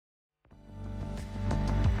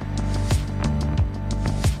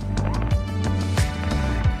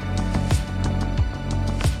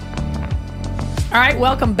All right,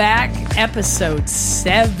 welcome back. Episode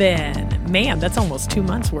 7. Man, that's almost 2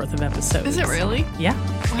 months worth of episodes. Is it really? Yeah.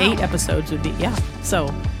 Wow. 8 episodes would be, yeah.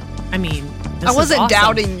 So, I mean, this I wasn't is awesome.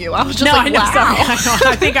 Doubting you. I was just no, like, wow.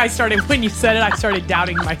 I think I started, when you said it, I started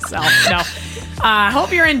doubting myself. No. I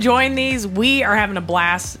hope you're enjoying these. We are having a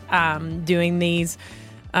blast doing these.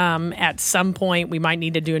 At some point, we might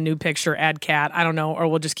need to do a new picture, add Kat. I don't know, or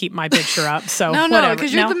we'll just keep my picture up. So no,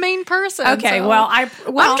 because you're the main person. Okay, so. well, I'm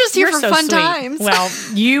just here for so fun sweet. times. Well,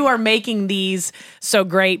 you are making these so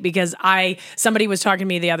great because somebody was talking to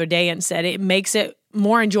me the other day and said it makes it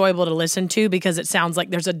more enjoyable to listen to because it sounds like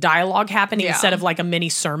there's a dialogue happening instead of like a mini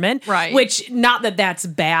sermon. Right. Which, not that that's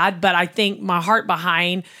bad, but I think my heart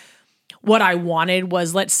behind what I wanted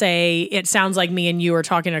was, let's say it sounds like me and you are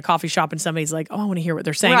talking at a coffee shop and somebody's like, oh, I want to hear what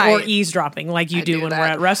they're saying. Right. Or eavesdropping like you do when we're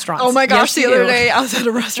at restaurants. Oh my gosh, Yes, the other you. day I was at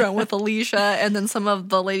a restaurant with Alisha and then some of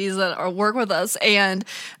the ladies that work with us, and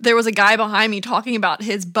there was a guy behind me talking about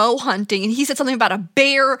his bow hunting, and he said something about a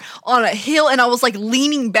bear on a hill, and I was like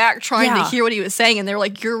leaning back trying to hear what he was saying, and they were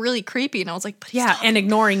like, you're really creepy, and I was like, but and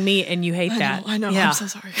ignoring me, and you hate that. I know, I'm so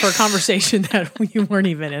sorry. For a conversation that you weren't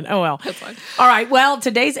even in. Oh, well. That's fine. All right, well,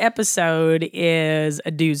 today's episode is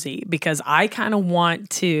a doozy because I kind of want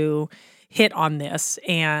to hit on this.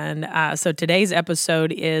 And so today's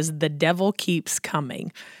episode is The Devil Keeps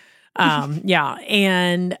Coming.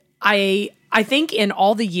 And I think in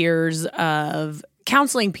all the years of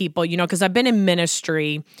counseling people, because I've been in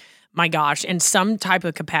ministry, my gosh, in some type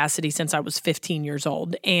of capacity since I was 15 years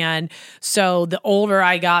old. And so the older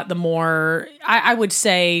I got, the more I would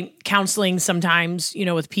say counseling sometimes,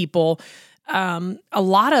 with people, a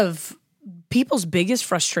lot of people's biggest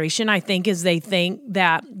frustration, I think, is they think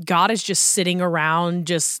that God is just sitting around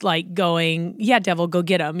just like going, yeah, devil, go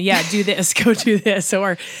get him. Yeah, do this, go do this,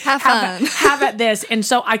 or have fun. Have at this. And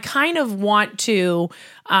so I kind of want to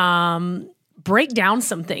break down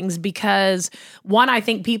some things because, one, I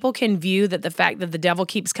think people can view that the fact that the devil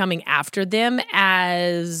keeps coming after them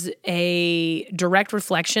as a direct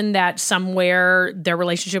reflection that somewhere their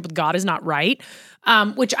relationship with God is not right.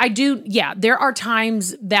 Which I do, there are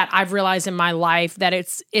times that I've realized in my life that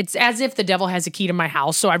it's as if the devil has a key to my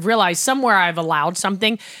house. So I've realized somewhere I've allowed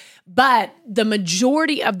something, but the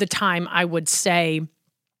majority of the time I would say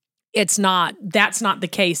that's not the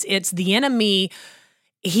case. It's the enemy.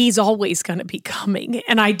 He's always going to be coming.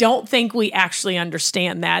 And I don't think we actually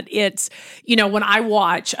understand that. It's, when I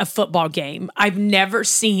watch a football game, I've never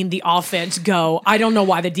seen the offense go, I don't know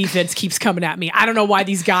why the defense keeps coming at me. I don't know why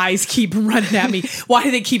these guys keep running at me. Why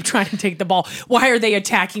do they keep trying to take the ball? Why are they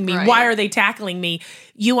attacking me? Right. Why are they tackling me?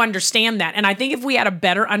 You understand that. And I think if we had a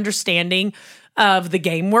better understanding of the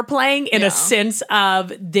game we're playing in a sense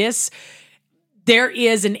of this, there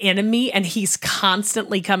is an enemy and he's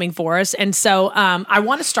constantly coming for us. And so I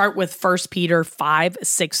want to start with 1 Peter 5,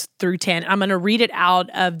 6 through 10. I'm going to read it out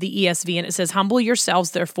of the ESV, and it says, humble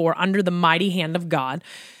yourselves, therefore, under the mighty hand of God,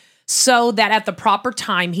 so that at the proper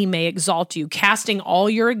time he may exalt you, casting all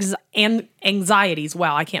your anxieties,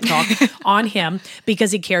 wow, I can't talk, on him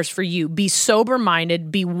because he cares for you. Be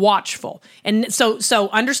sober-minded, be watchful. And so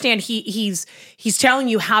understand he's telling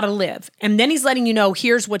you how to live. And then he's letting you know,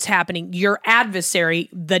 here's what's happening. Your adversary,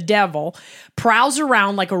 the devil, prowls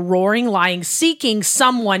around like a roaring lion, seeking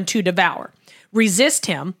someone to devour. Resist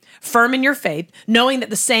him, firm in your faith, knowing that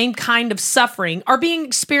the same kind of suffering are being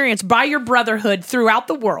experienced by your brotherhood throughout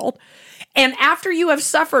the world. And after you have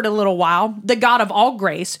suffered a little while, the God of all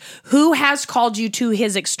grace, who has called you to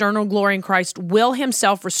his external glory in Christ, will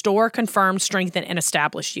himself restore, confirm, strengthen, and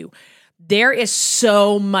establish you. There is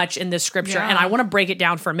so much in this scripture, and I want to break it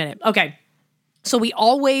down for a minute. Okay, so we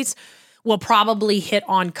always will probably hit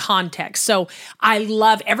on context. So I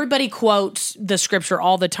love, everybody quotes the scripture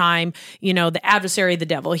all the time, the adversary, the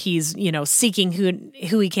devil, he's, seeking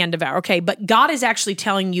who he can devour. Okay, but God is actually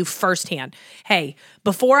telling you firsthand, hey,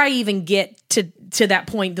 before I even get to that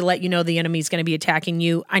point to let you know the enemy is going to be attacking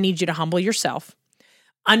you, I need you to humble yourself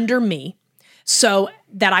under me so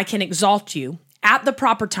that I can exalt you at the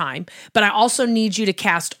proper time, but I also need you to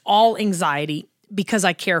cast all anxiety because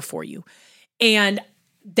I care for you. And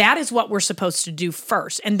that is what we're supposed to do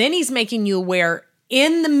first. And then he's making you aware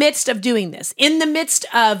in the midst of doing this, in the midst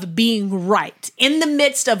of being right, in the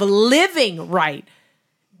midst of living right,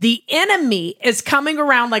 the enemy is coming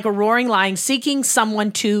around like a roaring lion, seeking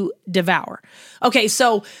someone to devour. Okay,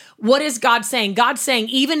 so what is God saying? God's saying,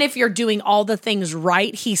 even if you're doing all the things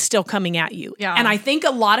right, he's still coming at you. Yeah. And I think a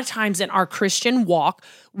lot of times in our Christian walk,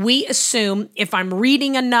 we assume if I'm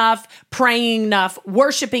reading enough, praying enough,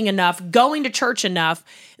 worshiping enough, going to church enough,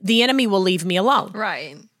 the enemy will leave me alone.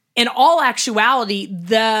 Right. in all actuality,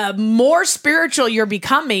 the more spiritual you're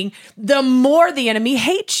becoming, the more the enemy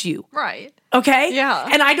hates you. Right. Okay? Yeah.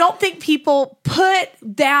 And I don't think people put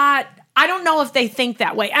that, I don't know if they think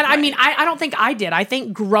that way. And I mean, I don't think I did. I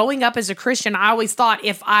think growing up as a Christian, I always thought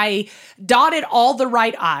if I dotted all the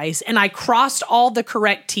right I's and I crossed all the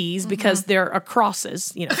correct T's, because there are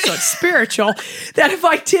crosses, you know, so it's spiritual, that if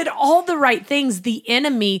I did all the right things, the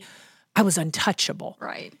enemy, I was untouchable.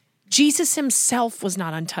 Right. Jesus himself was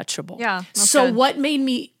not untouchable. Yeah. So good. what made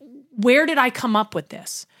me, where did I come up with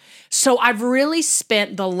this? So I've really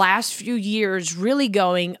spent the last few years really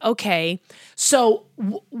going, okay, so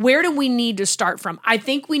where do we need to start from? I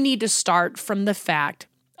think we need to start from the fact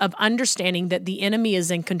of understanding that the enemy is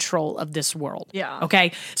in control of this world. Yeah.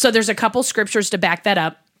 Okay. So there's a couple scriptures to back that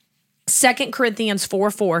up. 2 Corinthians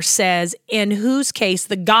 4:4 says, in whose case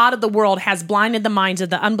the God of the world has blinded the minds of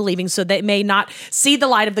the unbelieving so they may not see the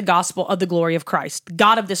light of the gospel of the glory of Christ,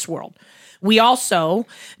 God of this world. We also,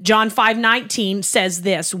 John 5:19 says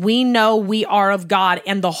this, we know we are of God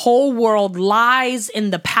and the whole world lies in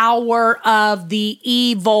the power of the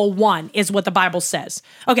evil one, is what the Bible says.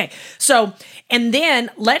 Okay, so, and then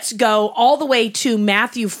let's go all the way to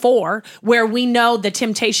Matthew 4, where we know the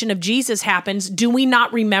temptation of Jesus happens. Do we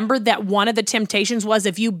not remember that one of the temptations was,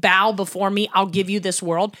 if you bow before me, I'll give you this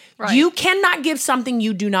world? Right. You cannot give something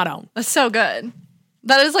you do not own. That's so good.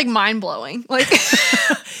 That is like mind blowing. Like,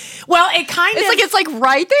 well, it's like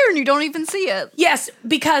right there and you don't even see it. Yes,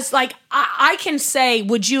 because like I can say,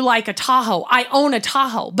 would you like a Tahoe? I own a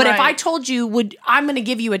Tahoe. But if I told you, I'm going to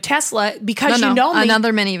give you a Tesla because you know me.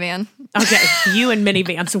 Another minivan. Okay, you and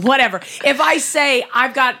minivans, whatever. If I say,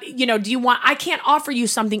 I've got, do you want, I can't offer you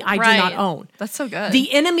something I do not own. That's so good.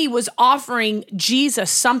 The enemy was offering Jesus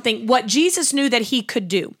something. What Jesus knew that he could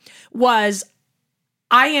do was,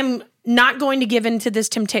 I am not going to give into this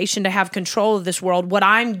temptation to have control of this world. What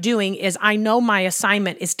I'm doing is I know my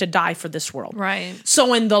assignment is to die for this world. Right.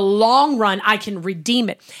 So in the long run, I can redeem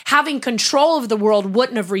it. Having control of the world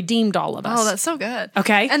wouldn't have redeemed all of us. Oh, that's so good.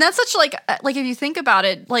 Okay. And that's such like if you think about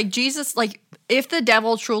it, like Jesus, like if the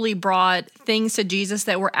devil truly brought things to Jesus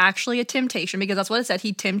that were actually a temptation, because that's what it said,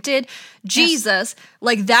 he tempted Jesus,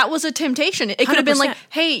 like that was a temptation. It could have been like,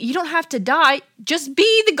 hey, you don't have to die, just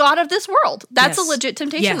be the God of this world. That's a legit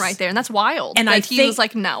temptation right there. And that's wild. And like he was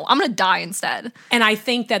like, no, I'm going to die instead. And I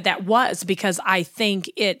think that was because I think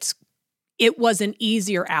it was an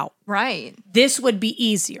easier out. Right. This would be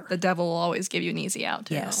easier. The devil will always give you an easy out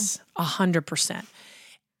too. Yes, 100%.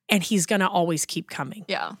 And he's going to always keep coming.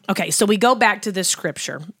 Yeah. Okay, so we go back to this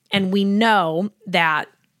scripture, and we know that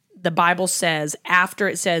the Bible says, after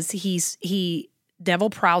it says devil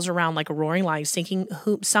prowls around like a roaring lion, seeking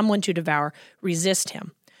someone to devour, resist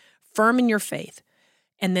him, firm in your faith.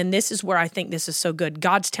 And then this is where I think this is so good.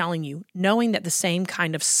 God's telling you, knowing that the same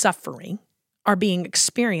kind of suffering are being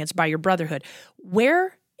experienced by your brotherhood.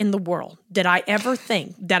 Where in the world did I ever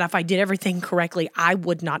think that if I did everything correctly, I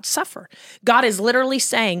would not suffer? God is literally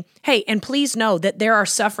saying, hey, and please know that there are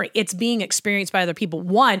suffering. It's being experienced by other people.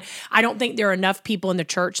 One, I don't think there are enough people in the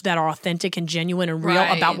church that are authentic and genuine and real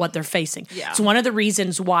about what they're facing. Yeah. It's one of the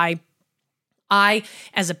reasons why I,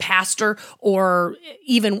 as a pastor, or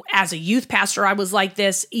even as a youth pastor, I was like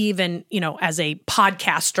this, even, as a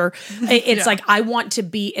podcaster, it's like, I want to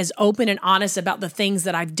be as open and honest about the things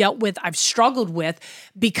that I've dealt with, I've struggled with,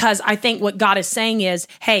 because I think what God is saying is,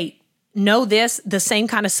 hey, know this, the same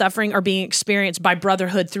kind of suffering are being experienced by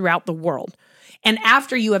brotherhood throughout the world. And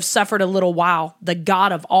after you have suffered a little while, the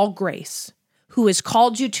God of all grace, who has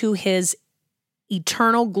called you to his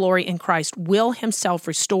eternal glory in Christ, will himself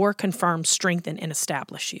restore, confirm, strengthen, and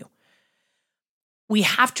establish you. We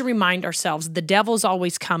have to remind ourselves the devil's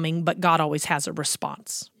always coming, but God always has a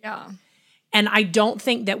response. Yeah. And I don't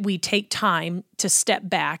think that we take time to step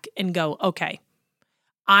back and go, okay,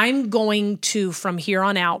 I'm going to, from here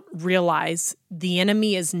on out, realize the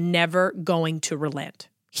enemy is never going to relent.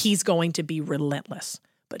 He's going to be relentless,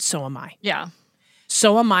 but so am I. Yeah.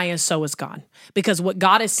 So am I, and so is God. Because what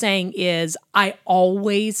God is saying is, I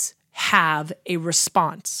always have a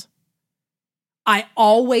response. I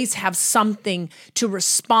always have something to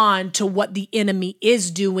respond to what the enemy is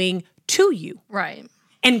doing to you. Right.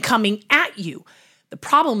 And coming at you. The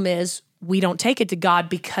problem is, we don't take it to God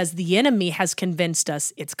because the enemy has convinced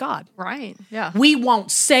us it's God. Right. Yeah. We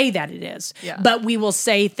won't say that it is, but we will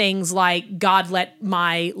say things like, God let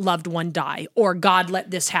my loved one die, or God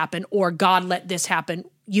let this happen, or God let this happen.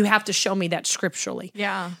 You have to show me that scripturally.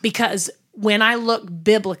 Yeah. Because when I look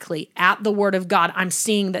biblically at the word of God, I'm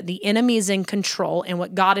seeing that the enemy is in control. And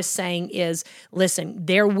what God is saying is, listen,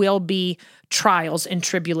 there will be trials and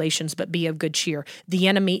tribulations, but be of good cheer. The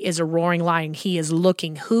enemy is a roaring lion. He is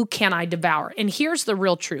looking, who can I devour? And here's the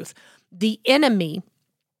real truth. The enemy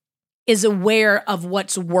is aware of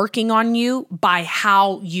what's working on you by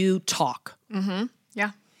how you talk. Mm-hmm.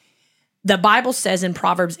 Yeah. The Bible says in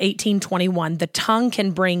Proverbs 18:21, the tongue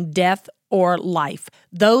can bring death or life.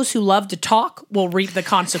 Those who love to talk will reap the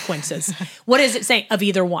consequences. What is it saying? Of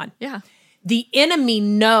either one. Yeah. The enemy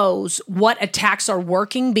knows what attacks are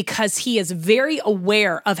working because he is very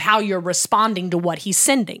aware of how you're responding to what he's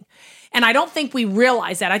sending. And I don't think we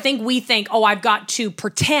realize that. I think we think, oh, I've got to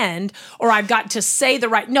pretend or I've got to say the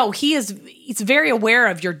right. No, he's very aware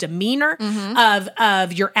of your demeanor,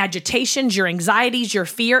 of your agitations, your anxieties, your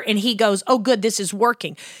fear. And he goes, oh, good, this is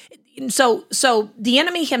working. So the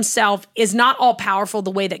enemy himself is not all powerful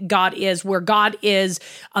the way that God is, where God is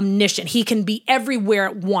omniscient. He can be everywhere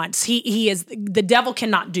at once. He is, the devil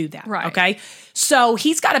cannot do that. Right. Okay. So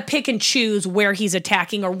he's got to pick and choose where he's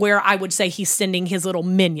attacking or where I would say he's sending his little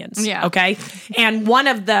minions. Yeah. Okay. And one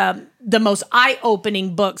of the most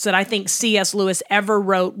eye-opening books that I think C.S. Lewis ever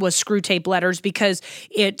wrote was Screwtape Letters, because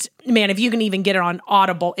if you can even get it on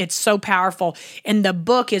Audible, it's so powerful. And the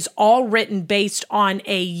book is all written based on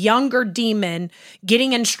a younger demon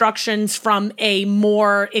getting instructions from a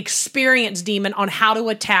more experienced demon on how to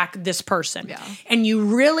attack this person. Yeah. And you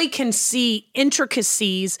really can see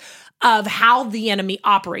intricacies of how the enemy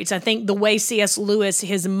operates. I think the way C.S. Lewis,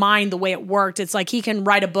 his mind, the way it worked, it's like he can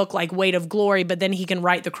write a book like Weight of Glory, but then he can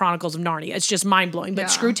write the Chronicles of Narnia. It's just mind-blowing. But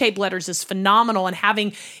Screwtape Letters is phenomenal, and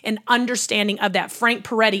having an understanding of that. Frank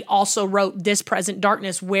Peretti also wrote This Present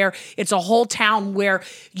Darkness, where it's a whole town where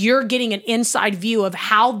you're getting an inside view of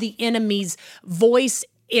how the enemy's voice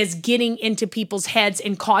is getting into people's heads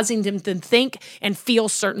and causing them to think and feel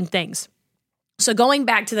certain things. So going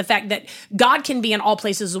back to the fact that God can be in all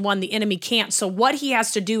places as one, the enemy can't. So what he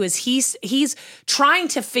has to do is he's trying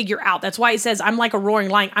to figure out. That's why he says, I'm like a roaring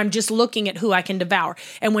lion. I'm just looking at who I can devour.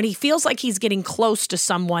 And when he feels like he's getting close to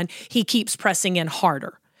someone, he keeps pressing in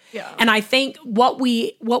harder. Yeah. And I think what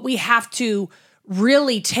we have to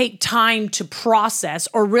really take time to process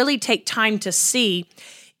or really take time to see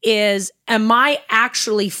is, am I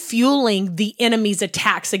actually fueling the enemy's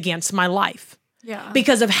attacks against my life? Yeah.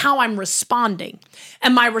 Because of how I'm responding.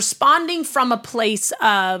 Am I responding from a place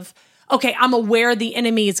of, okay, I'm aware the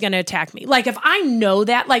enemy is going to attack me? Like if I know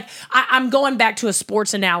that, like I'm going back to a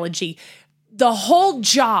sports analogy, the whole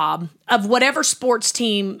job of whatever sports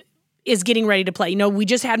team is getting ready to play. You know, we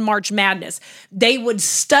just had March Madness. They would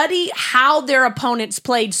study how their opponents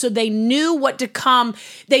played so they knew what to come.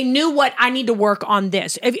 They knew what I need to work on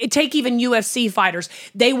this. Take even UFC fighters.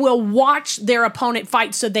 They will watch their opponent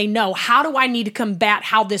fight so they know, how do I need to combat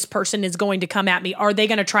how this person is going to come at me? Are they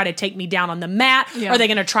going to try to take me down on the mat? Yeah. Are they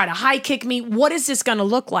going to try to high kick me? What is this going to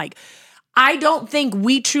look like? I don't think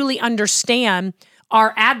we truly understand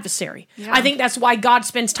our adversary. Yeah. I think that's why God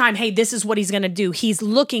spends time. Hey, this is what he's going to do. He's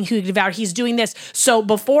looking who to devour. He's doing this. So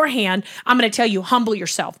beforehand, I'm going to tell you, humble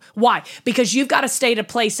yourself. Why? Because you've got to stay at a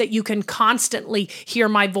place that you can constantly hear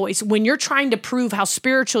my voice. When you're trying to prove how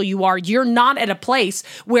spiritual you are, you're not at a place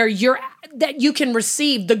where that you can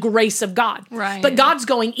receive the grace of God. Right. But God's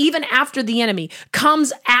going, even after the enemy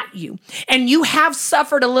comes at you and you have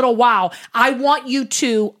suffered a little while, I want you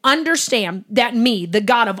to understand that me, the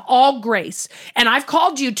God of all grace, and I've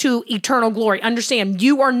called you to eternal glory. Understand,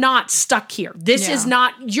 you are not stuck here. This is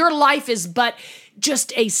not, your life is but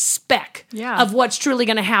just a speck of what's truly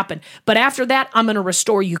going to happen. But after that, I'm going to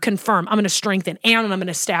restore you, confirm, I'm going to strengthen, and I'm going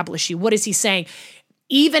to establish you. What is he saying?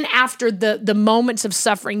 Even after the moments of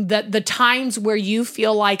suffering, the times where you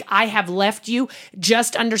feel like I have left you,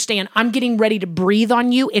 just understand, I'm getting ready to breathe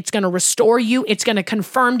on you. It's going to restore you. It's going to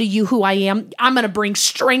confirm to you who I am. I'm going to bring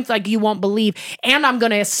strength like you won't believe. And I'm going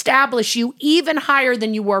to establish you even higher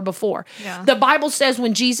than you were before. Yeah. The Bible says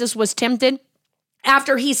when Jesus was tempted,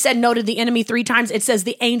 after he said no to the enemy 3 times, it says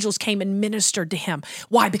the angels came and ministered to him.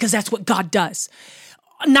 Why? Because that's what God does.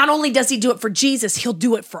 Not only does he do it for Jesus, he'll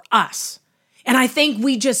do it for us. And I think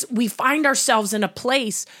we find ourselves in a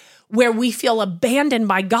place where we feel abandoned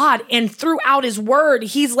by God. And throughout his word,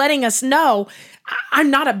 he's letting us know,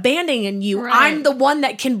 I'm not abandoning you. Right. I'm the one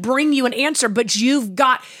that can bring you an answer, but you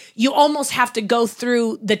almost have to go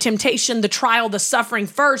through the temptation, the trial, the suffering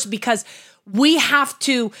first, because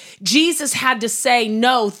Jesus had to say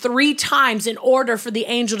no 3 times in order for the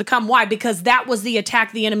angel to come. Why? Because that was the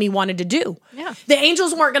attack the enemy wanted to do. Yeah. The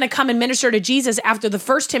angels weren't going to come and minister to Jesus after the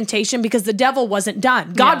first temptation because the devil wasn't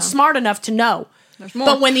done. God's smart enough to know. There's more.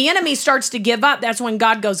 But when the enemy starts to give up, that's when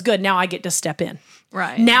God goes, good, now I get to step in.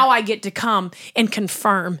 Right. Now I get to come and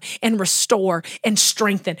confirm and restore and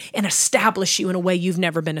strengthen and establish you in a way you've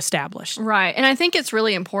never been established. Right. And I think it's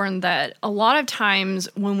really important that a lot of times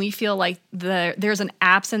when we feel like there's an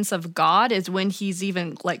absence of God is when he's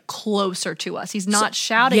even like closer to us. He's not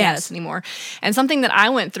shouting at us anymore. And something that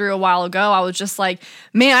I went through a while ago, I was just like,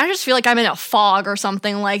 man, I just feel like I'm in a fog or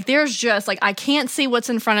something. Like there's just like, I can't see what's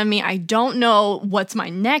in front of me. I don't know what's my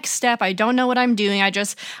next step. I don't know what I'm doing. I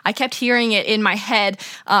kept hearing it in my head.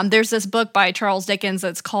 There's this book by Charles Dickens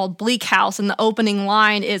that's called Bleak House, and the opening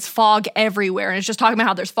line is fog everywhere. And it's just talking about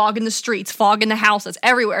how there's fog in the streets, fog in the houses,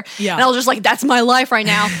 everywhere. Yeah. And I was just like, that's my life right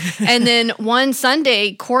now. And then one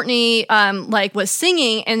Sunday, Courtney was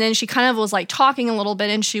singing, and then she kind of was like talking a little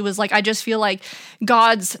bit, and she was like, I just feel like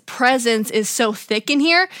God's presence is so thick in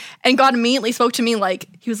here. And God immediately spoke to me like,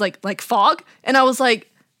 he was like fog? And I was like,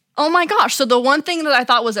 oh my gosh. So the one thing that I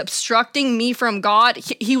thought was obstructing me from God,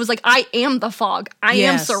 he was like, I am the fog. I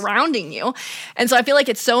am surrounding you. And so I feel like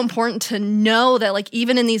it's so important to know that like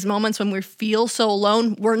even in these moments when we feel so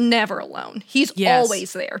alone, we're never alone. He's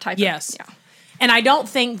always there type of. Yes. And I don't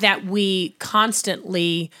think that we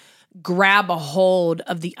constantly grab a hold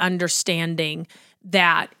of the understanding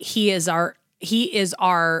that he is our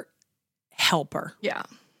helper. Yeah.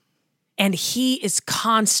 And he is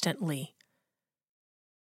constantly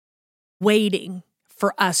waiting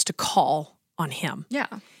for us to call on him. Yeah.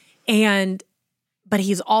 But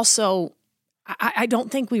he's also, I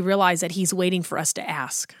don't think we realize that he's waiting for us to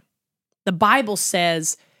ask. The Bible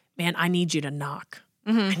says, man, I need you to knock.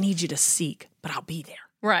 Mm-hmm. I need you to seek, but I'll be there.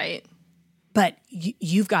 Right. But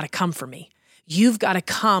you've got to come for me. You've got to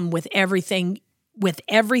come with everything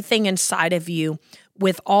inside of you,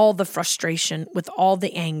 with all the frustration, with all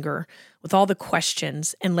the anger, with all the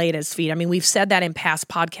questions, and lay it at his feet. I mean, we've said that in past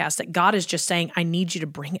podcasts, that God is just saying, I need you to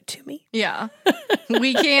bring it to me. Yeah.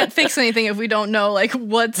 We can't fix anything if we don't know like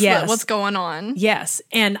what's going on. Yes.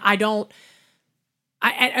 And when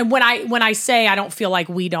I say I don't feel like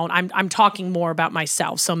we don't, I'm talking more about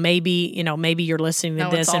myself. So maybe you're listening to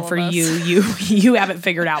this, and for you haven't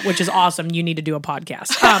figured out, which is awesome. You need to do a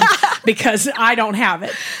podcast because I don't have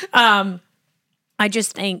it. I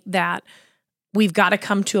just think that we've got to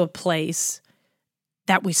come to a place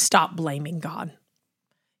that we stop blaming God.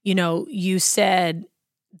 You said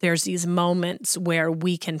there's these moments where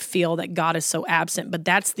we can feel that God is so absent, but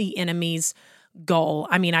that's the enemy's goal.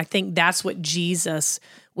 I mean, I think that's what Jesus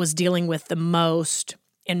was dealing with the most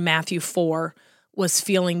in Matthew 4, was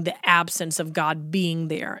feeling the absence of God being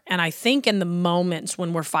there. And I think in the moments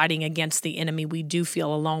when we're fighting against the enemy, we do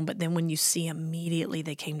feel alone. But then when you see immediately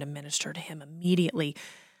they came to minister to him immediately,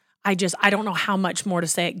 I don't know how much more to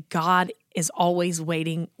say. God is always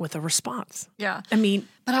waiting with a response. Yeah. I mean,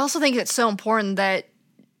 but I also think it's so important that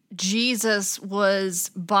Jesus was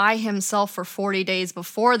by himself for 40 days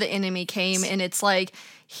before the enemy came. And it's like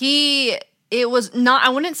it was not, I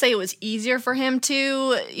wouldn't say it was easier for him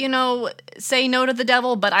to, say no to the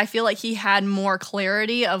devil, but I feel like he had more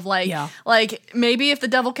clarity of like maybe if the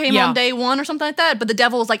devil came on day one or something like that, but the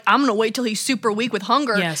devil was like, I'm going to wait till he's super weak with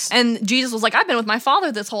hunger. Yes. And Jesus was like, I've been with my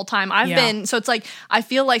Father this whole time. So it's like, I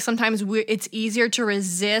feel like sometimes it's easier to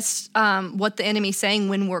resist what the enemy's saying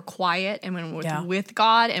when we're quiet and when we're with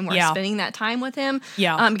God and we're spending that time with him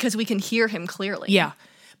because we can hear him clearly. Yeah.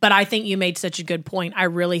 But I think you made such a good point. I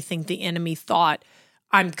really think the enemy thought,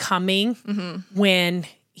 I'm coming when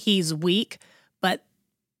he's weak. But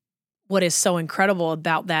what is so incredible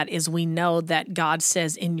about that is we know that God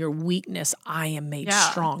says, in your weakness, I am made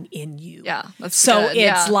strong in you. Yeah. That's so good.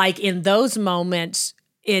 It's like in those moments,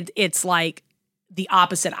 it's like the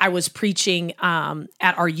opposite. I was preaching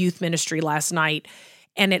at our youth ministry last night,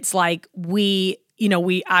 and it's like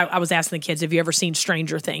I was asking the kids, have you ever seen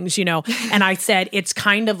Stranger Things, And I said, it's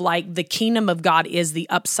kind of like the kingdom of God is the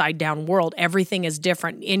upside down world. Everything is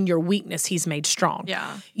different. In your weakness, he's made strong.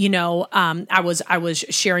 Yeah. I was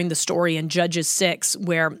sharing the story in Judges 6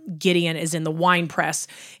 where Gideon is in the wine press,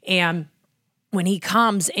 and when he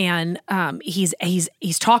comes and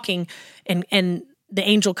he's talking and the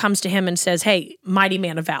angel comes to him and says, hey, mighty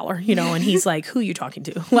man of valor, and he's like, who are you talking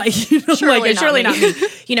to? Like, surely not me.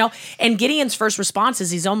 And Gideon's first response is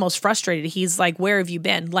he's almost frustrated. He's like, where have you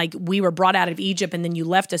been? Like, we were brought out of Egypt and then you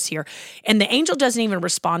left us here. And the angel doesn't even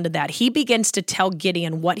respond to that. He begins to tell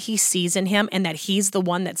Gideon what he sees in him and that he's the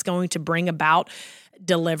one that's going to bring about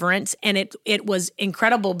deliverance. And it was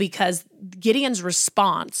incredible because Gideon's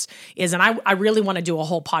response is, and I really want to do a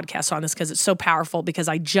whole podcast on this because it's so powerful, because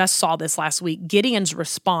I just saw this last week. Gideon's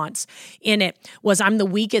response in it was, I'm the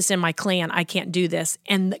weakest in my clan. I can't do this.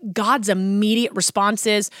 And God's immediate response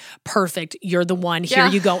is, perfect. You're the one. Here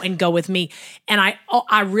you go, and go with me. And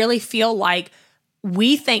I really feel like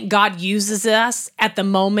we think God uses us at the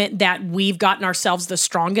moment that we've gotten ourselves the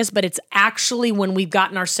strongest, but it's actually when we've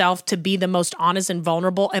gotten ourselves to be the most honest and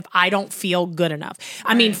vulnerable if I don't feel good enough.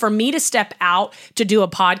 Right. I mean, for me to step out to do a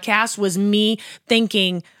podcast was me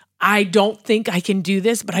thinking, I don't think I can do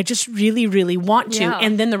this, but I just really, really want to. Yeah.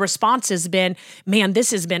 And then the response has been, man,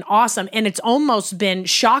 this has been awesome. And it's almost been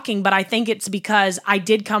shocking, but I think it's because I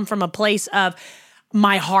did come from a place of,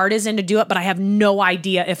 my heart is in to do it, but I have no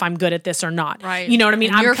idea if I'm good at this or not. Right. You know what I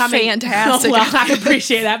mean? You're fantastic. Well, I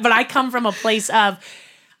appreciate that. But I come from a place of,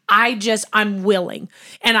 I'm willing.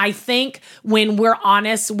 And I think when we're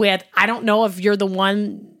honest with, I don't know if you're the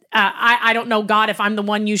one, I don't know, God, if I'm the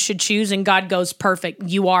one you should choose, and God goes, perfect,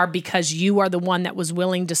 you are, because you are the one that was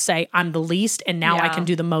willing to say, I'm the least, and now I can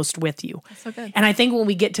do the most with you. That's so good. And I think when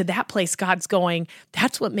we get to that place, God's going,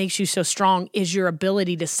 that's what makes you so strong, is your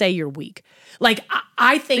ability to say you're weak. Like,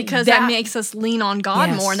 I think because that makes us lean on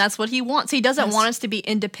God more, and that's what he wants. He doesn't want us to be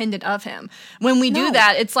independent of him. When we do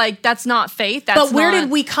that, it's like, that's not faith. But where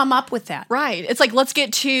did we come up with that? Right. It's like, let's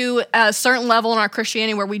get to a certain level in our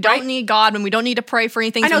Christianity where we don't need God, and we don't need to pray for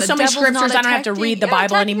anything. I know so many scriptures, I don't have to read the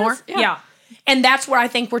Bible anymore. Yeah. And that's where I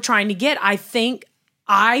think we're trying to get. I think,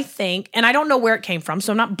 and I don't know where it came from,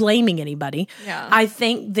 so I'm not blaming anybody. Yeah. I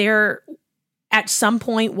think at some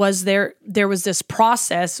point there was this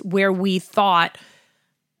process where we thought,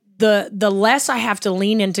 the less I have to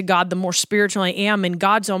lean into God, the more spiritual I am. And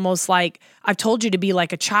God's almost like, I've told you to be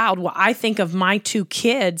like a child. Well, I think of my two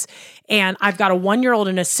kids, and I've got a 1-year-old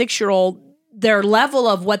and a 6-year-old. Their level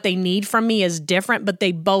of what they need from me is different, but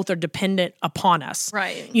they both are dependent upon us,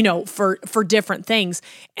 right? You know, for different things.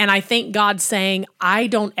 And I think God's saying, I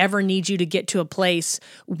don't ever need you to get to a place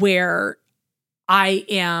where I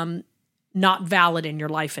am not valid in your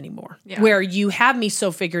life anymore, where you have me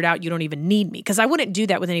so figured out you don't even need me, because I wouldn't do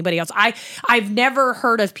that with anybody else. I've never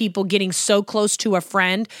heard of people getting so close to a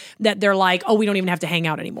friend that they're like, oh, we don't even have to hang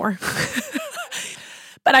out anymore.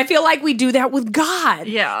 But I feel like we do that with God.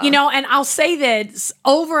 Yeah. You know, and I'll say this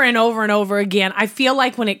over and over and over again. I feel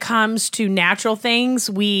like when it comes to natural things,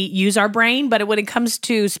 we use our brain, but when it comes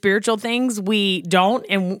to spiritual things, we don't,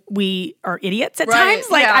 and we are idiots at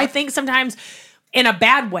times. Like, I think sometimes in a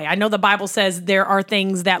bad way. I know the Bible says there are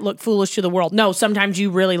things that look foolish to the world. No, sometimes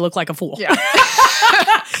you really look like a fool. Yeah.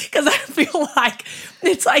 Because I feel like,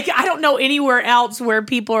 it's like, I don't know anywhere else where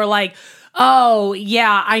people are like, oh,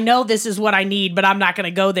 yeah, I know this is what I need, but I'm not going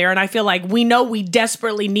to go there. And I feel like we know we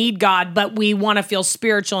desperately need God, but we want to feel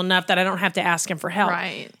spiritual enough that I don't have to ask him for help.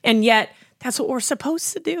 Right. And yet, that's what we're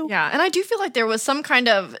supposed to do. Yeah, and I do feel like there was some kind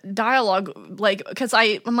of dialogue, like, because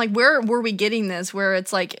I'm like, where were we getting this? Where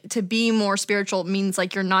it's like, to be more spiritual means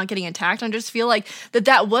like you're not getting attacked. I just feel like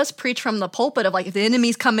that was preached from the pulpit of like, if the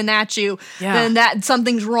enemy's coming at you, then that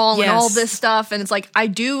something's wrong and all this stuff. And it's like, I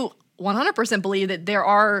do 100% believe that there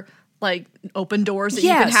are like open doors that you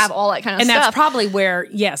can have all that kind of stuff. And that's probably where, it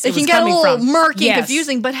can get a little murky and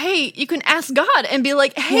confusing, but hey, you can ask God and be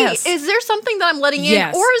like, hey, is there something that I'm letting in?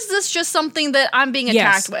 Or is this just something that I'm being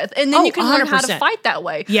attacked with? And then you can learn how to fight that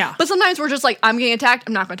way. Yeah. But sometimes we're just like, I'm getting attacked.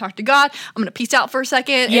 I'm not going to talk to God. I'm going to peace out for a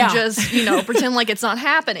second and just, pretend like it's not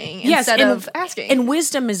happening instead of asking. And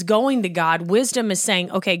wisdom is going to God. Wisdom is saying,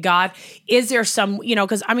 okay, God, is there some,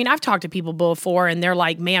 because I mean, I've talked to people before and they're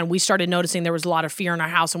like, man, we started noticing there was a lot of fear in our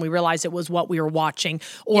house and we realized it was what we were watching,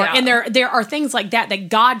 and there are things like that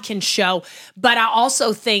God can show. But I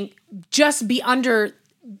also think just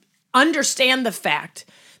understand the fact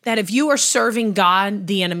that if you are serving God,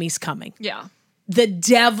 the enemy's coming. Yeah. The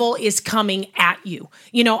devil is coming at you.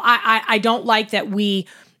 I don't like that we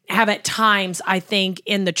have at times, I think,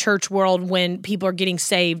 in the church world when people are getting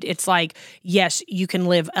saved, it's like, yes, you can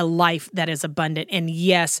live a life that is abundant. And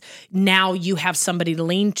yes, now you have somebody to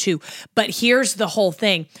lean to. But here's the whole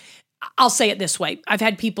thing. I'll say it this way. I've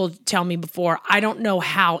had people tell me before, I don't know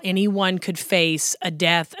how anyone could face a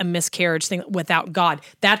death, a miscarriage thing without God.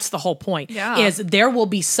 That's the whole point, is there will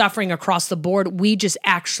be suffering across the board. We just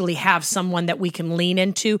actually have someone that we can lean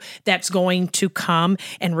into that's going to come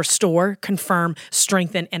and restore, confirm,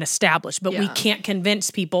 strengthen, and establish. But we can't convince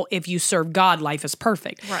people if you serve God, life is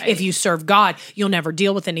perfect. Right. If you serve God, you'll never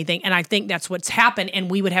deal with anything. And I think that's what's happened. And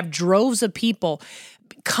we would have droves of people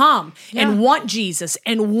come and want Jesus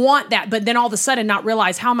and want that, but then all of a sudden not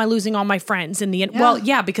realize, how am I losing all my friends in the end? Well,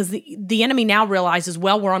 because the enemy now realizes,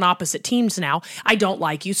 well, we're on opposite teams now. I don't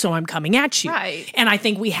like you, so I'm coming at you. Right. And I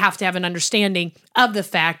think we have to have an understanding of the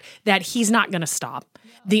fact that he's not going to stop.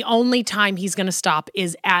 The only time he's going to stop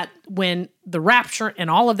is when the rapture and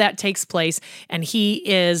all of that takes place, and he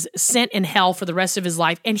is sent in hell for the rest of his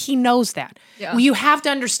life, and he knows that. Yeah. Well, you have to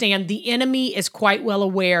understand the enemy is quite well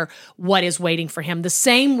aware what is waiting for him. The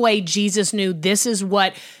same way Jesus knew this is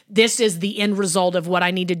the end result of what I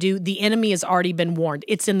need to do. The enemy has already been warned.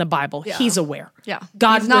 It's in the Bible. Yeah. He's aware. Yeah.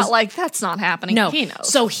 God's not like, that's not happening. No. He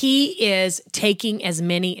knows. So he is taking as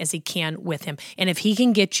many as he can with him. And if he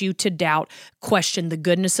can get you to doubt, question the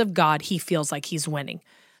goodness of God, he feels like he's winning.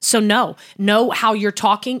 So know how you're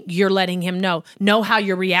talking, you're letting him know. Know how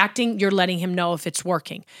you're reacting, you're letting him know if it's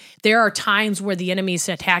working. There are times where the enemy is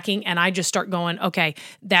attacking and I just start going, okay,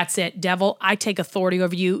 that's it. Devil, I take authority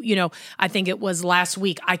over you. I think it was last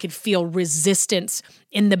week, I could feel resistance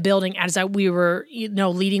in the building as we were,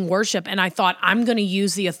 leading worship. And I thought, I'm going to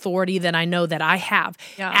use the authority that I know that I have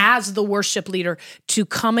as the worship leader to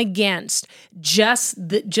come against just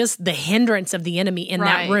the hindrance of the enemy in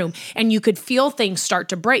that room. And you could feel things start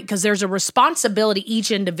to break because there's a responsibility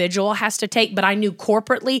each individual has to take. But I knew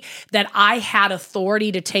corporately that I had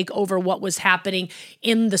authority to take over what was happening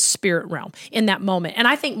in the spirit realm in that moment. And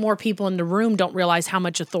I think more people in the room don't realize how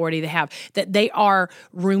much authority they have, that they are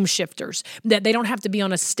room shifters, that they don't have to be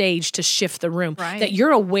on a stage to shift the room, that you're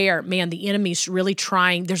aware, man, the enemy's really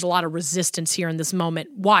trying. There's a lot of resistance here in this moment.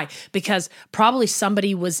 Why? Because probably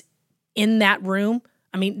somebody was in that room.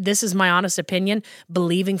 I mean, this is my honest opinion,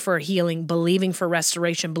 believing for a healing, believing for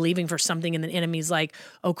restoration, believing for something. And the enemy's like,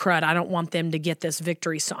 oh, crud, I don't want them to get this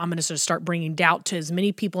victory. So I'm going to start bringing doubt to as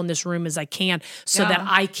many people in this room as I can so that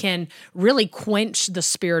I can really quench the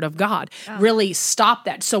Spirit of God, really stop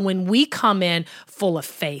that. So when we come in full of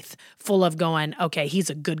faith, full of going, okay, he's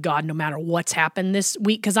a good God no matter what's happened this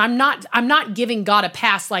week. Because I'm not giving God a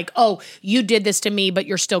pass like, oh, you did this to me, but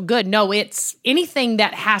you're still good. No, it's anything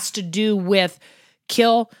that has to do with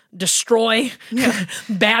kill, destroy,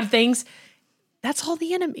 bad things. That's all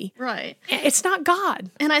the enemy. Right. It's not God.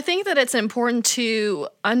 And I think that it's important to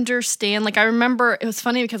understand, I remember, it was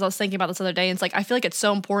funny because I was thinking about this other day, and it's I feel like it's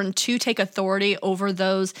so important to take authority over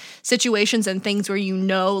those situations and things where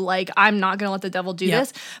I'm not going to let the devil do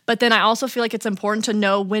this. But then I also feel like it's important to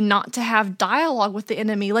know when not to have dialogue with the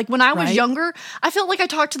enemy. When I was younger, I felt like I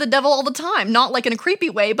talked to the devil all the time, not in a creepy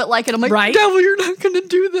way, but and I'm like, devil, you're not going to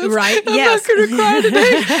do this. Right. I'm not going to cry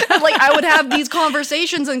today. And I would have these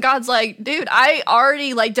conversations and God's like, dude, I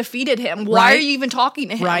already defeated him. Why are you even talking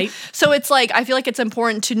to him? Right. So it's I feel like it's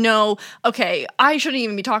important to know, okay, I shouldn't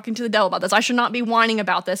even be talking to the devil about this. I should not be whining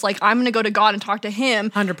about this. I'm going to go to God and talk to him.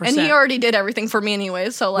 100%. And he already did everything for me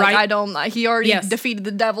anyways. So I don't, he already defeated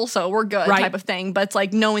the devil. So we're good type of thing. But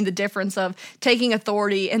it's knowing the difference of taking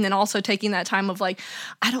authority and then also taking that time of I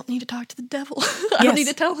don't need to talk to the devil. I don't need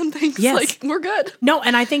to tell him things. We're good. No.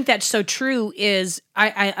 And I think that's so true is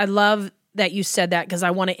I love that you said that because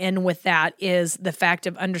I want to end with that is the fact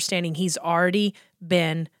of understanding he's already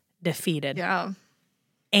been defeated. Yeah.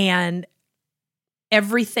 And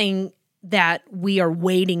everything that we are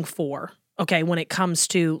waiting for, okay, when it comes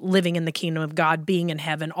to living in the kingdom of God, being in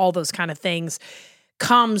heaven, all those kind of things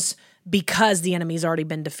comes because the enemy's already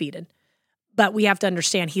been defeated. But we have to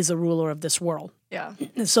understand he's a ruler of this world. Yeah.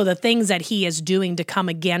 So the things that he is doing to come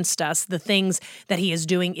against us, the things that he is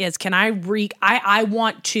doing is, I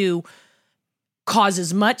want to cause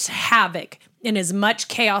as much havoc and as much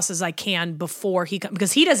chaos as I can before he comes,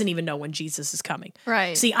 because he doesn't even know when Jesus is coming.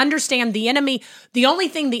 Right. See, understand the enemy, the only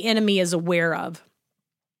thing the enemy is aware of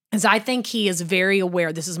is I think he is very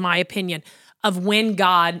aware, this is my opinion, of when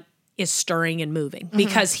God is stirring and moving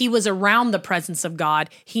because he was around the presence of God.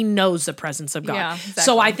 He knows the presence of God. Yeah, exactly.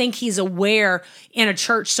 So I think he's aware in a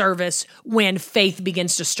church service when faith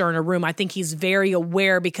begins to stir in a room. I think he's very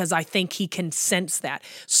aware because I think he can sense that.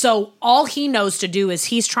 So all he knows to do is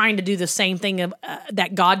he's trying to do the same thing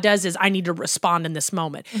that God does is I need to respond in this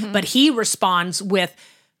moment. But he responds with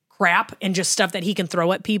crap and just stuff that he can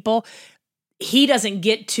throw at people. He doesn't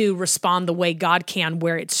get to respond the way God can,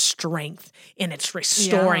 where it's strength and it's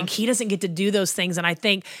restoring. Yeah. He doesn't get to do those things. And I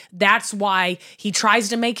think that's why he tries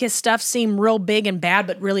to make his stuff seem real big and bad,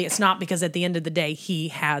 but really it's not, because at the end of the day, he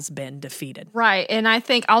has been defeated. Right. And I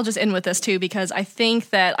think I'll just end with this too, because I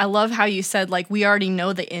think that I love how you said, we already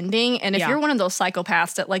know the ending. And if you're one of those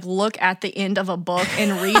psychopaths that look at the end of a book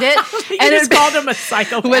and read it. And just called him a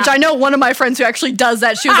psychopath. Which I know one of my friends who actually does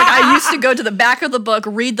that. She was I used to go to the back of the book,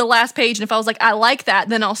 read the last page. And if I was I like that,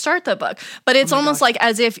 then I'll start the book. But it's almost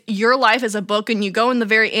as if your life is a book and you go in the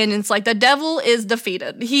very end and it's like the devil is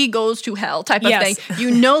defeated. He goes to hell type of thing.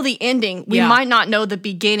 You know the ending. We might not know the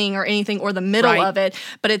beginning or anything or the middle of it,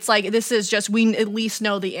 but it's like this is just, we at least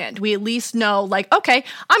know the end. We at least know like, okay,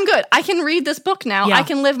 I'm good. I can read this book now. I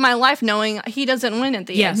can live my life knowing he doesn't win at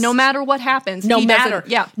the end. No matter what happens. No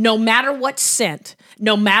matter what's sent,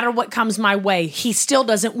 no matter what comes my way, he still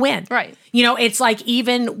doesn't win. Right. You know, it's like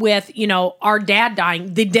even with, our dad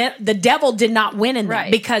dying, the devil did not win in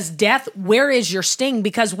that because death, where is your sting?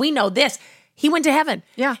 Because we know this. He went to heaven.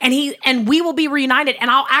 Yeah. And we will be reunited,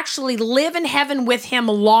 and I'll actually live in heaven with him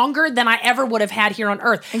longer than I ever would have had here on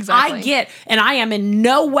earth. Exactly. I am in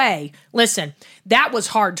no way, listen, that was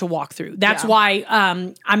hard to walk through. That's why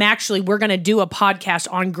we're going to do a podcast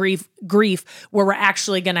on grief where we're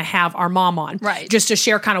actually going to have our mom on. Right. Just to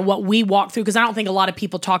share kind of what we walked through, because I don't think a lot of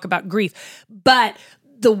people talk about grief. But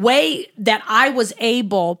the way that I was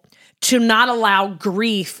able to not allow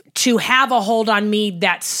grief to have a hold on me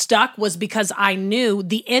that stuck was because I knew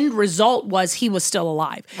the end result was he was still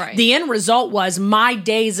alive. Right. The end result was my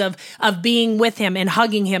days of being with him and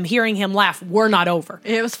hugging him, hearing him laugh were not over.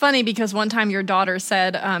 It was funny because one time your daughter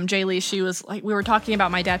said, Jaylee, she was like, we were talking about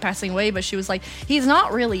my dad passing away, but she was like, he's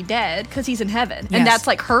not really dead because he's in heaven. And that's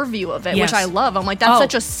like her view of it, which I love. I'm like, that's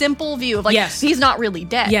such a simple view of like, he's not really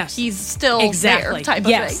dead. Yes. He's still there type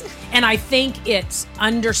of thing. And I think it's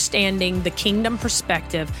understanding the kingdom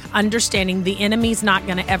perspective, understanding the enemy's not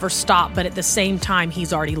going to ever stop, but at the same time,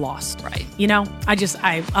 he's already lost. Right.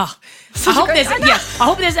 I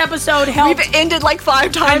hope this episode helped. We've ended like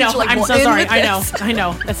 5 times. I know. Like, I'm so sorry. I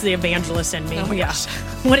know. That's the evangelist in me. Oh my gosh.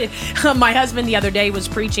 My husband the other day was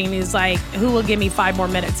preaching. He's like, who will give me 5 more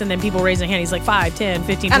minutes? And then people raise their hand. He's like, 5, 10,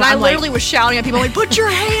 15. And I literally was shouting at people like, put your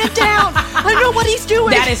hand down. I know what he's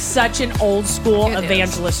doing. That is such an old school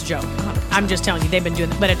evangelist joke. 100%. I'm just telling you, they've been doing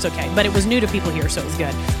it, but it's okay. But it was new to people here, so it was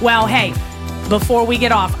good. Well, hey, before we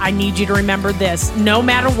get off, I need you to remember this. No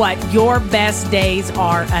matter what, your best days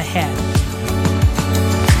are ahead.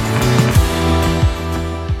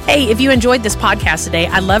 Hey, if you enjoyed this podcast today,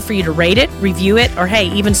 I'd love for you to rate it, review it, or hey,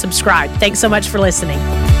 even subscribe. Thanks so much for listening.